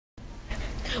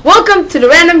Welcome to the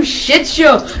Random Shit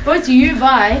Show, brought to you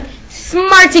by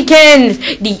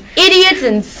Smartykins, the idiots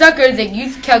and suckers that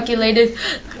use calculators,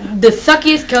 the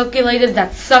suckiest calculators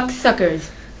that suck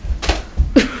suckers.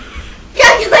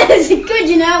 Calculators are good,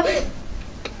 you know.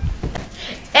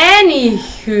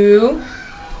 Anywho,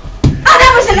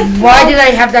 that was in a why did I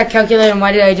have that calculator and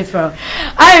why did I just throw?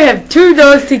 I have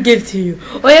 $2 to give to you.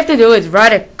 All you have to do is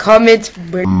write a comment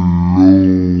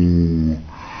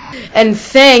and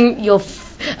saying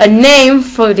a name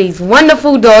for these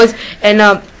wonderful dolls, and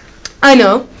I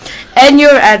know, and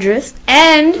your address,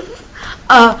 and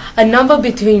a number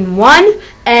between 1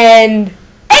 and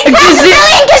 8,000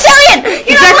 gazillion.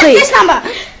 You know what? This number.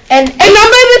 And a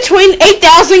number between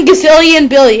 8,000 gazillion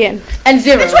billion and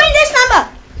 0. Between this number.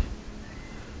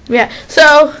 Yeah.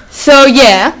 So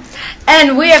yeah.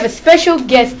 And we have a special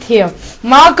guest here,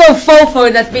 Marco Fofo,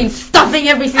 that's been stuffing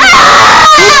everything.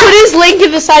 We'll put his link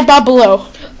in the sidebar below.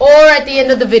 Or at the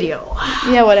end of the video.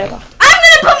 Yeah, whatever. I'm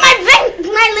gonna put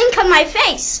my link on my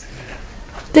face.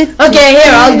 Okay,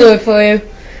 here, I'll do it for you.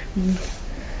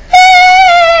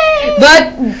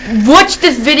 But watch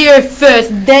this video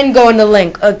first, then go on the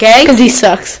link, okay? Because he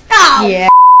sucks. Oh, yeah.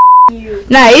 You.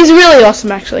 Nah, he's really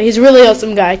awesome, actually. He's a really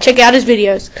awesome guy. Check out his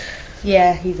videos.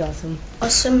 Yeah, he's awesome.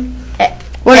 Awesome.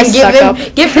 What And a suck up.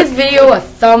 give this video a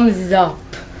thumbs up.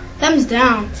 Thumbs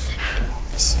down.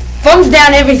 Thumbs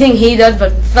down everything he does,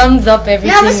 but thumbs up everything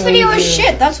Now this video we is do.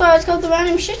 shit. That's why it's called the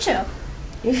Random Shit Show.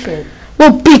 You should.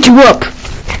 We'll beat you up.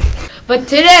 But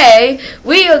today,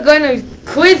 we are going to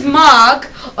quiz Mark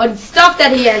on stuff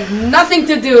that he has nothing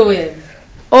to do with.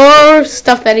 Or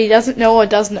stuff that he doesn't know or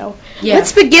does know. Yeah.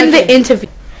 Let's begin the interview.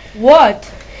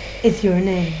 What is your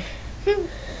name?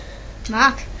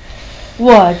 Mark.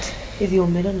 What is your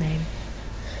middle name?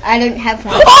 I don't have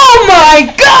one. Oh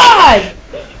my god!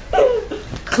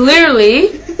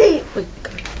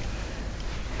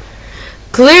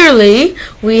 Clearly,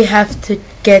 we have to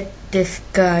get this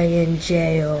guy in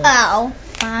jail. Oh,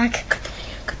 fuck.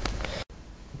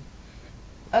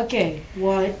 Okay,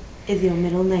 what is your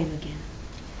middle name again?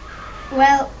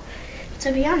 Well,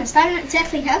 to be honest, I don't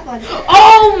exactly have one.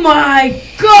 Oh my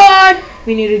god!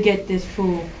 We need to get this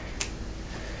fool.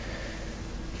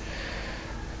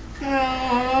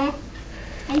 Oh,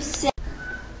 I'm sad.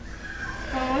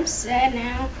 Oh, I'm sad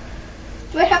now.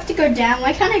 Do I have to go down?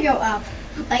 Why can't I go up?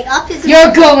 Like, up is...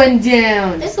 You're going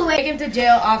down! This is the way... Take him to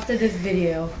jail after this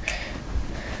video.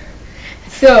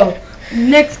 So,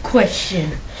 next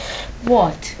question.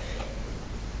 What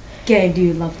game do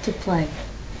you love to play?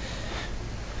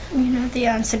 You know the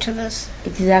answer to this.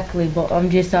 Exactly, but I'm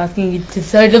just asking you to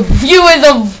say the viewers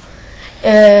of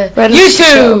Random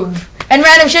YouTube and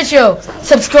Random Shit Show.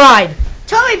 Subscribe.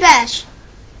 Toy Bash!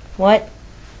 What?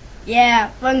 Yeah,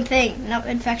 one thing. Not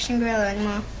Infection Gorilla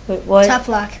anymore. Wait, what? Tough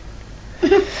luck.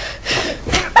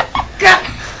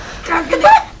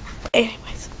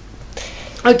 Anyways.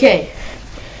 Okay.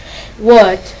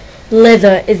 What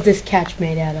leather is this catch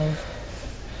made out of?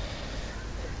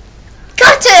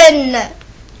 Cotton!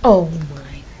 Oh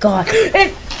my god.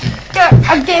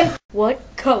 Again. What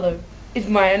color is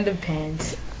my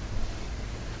underpants?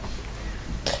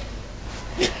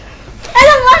 I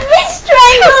don't want to be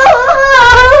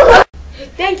strangled!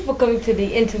 Thanks for coming to the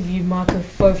interview, Marco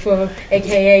Fofo,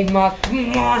 aka Mark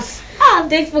Moss. Oh,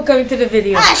 Thanks for coming to the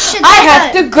video. shit, I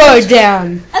have to go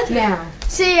down Okay. now.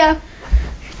 See ya.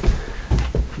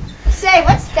 Say,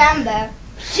 what's down there?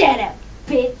 Shut up,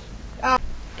 bitch.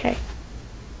 Okay.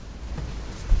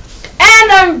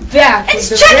 And I'm back. It's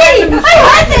with the Chucky! random- I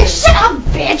heard this! Shut up,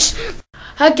 bitch!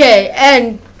 Okay,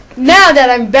 and now that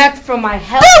I'm back from my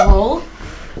hellhole,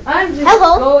 I'm just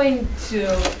Hellhole? going to...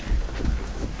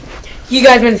 You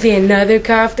guys want to see another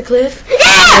car off the cliff?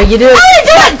 Yeah! No, you do it. I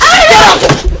want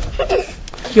to do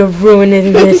it! You're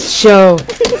ruining this show.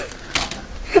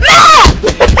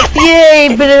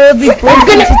 Yay, but it'll be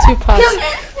broken into 2 parts.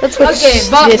 Let's watch Okay,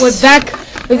 but this. we're back.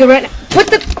 Look at right now. Put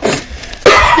the...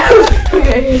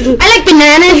 I like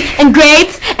bananas and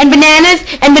grapes and bananas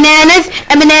and bananas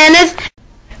and bananas.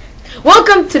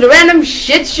 Welcome to the Random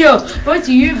Shit Show, brought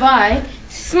to you by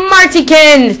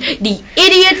Smartykins, the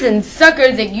idiots and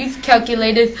suckers that use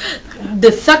calculators, the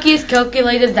suckiest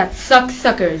calculators that suck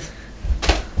suckers.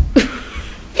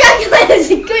 Calculators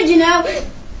are good, you know.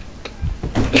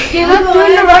 You're not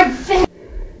doing the right thing.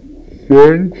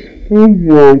 Thanks for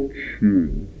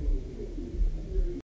watching.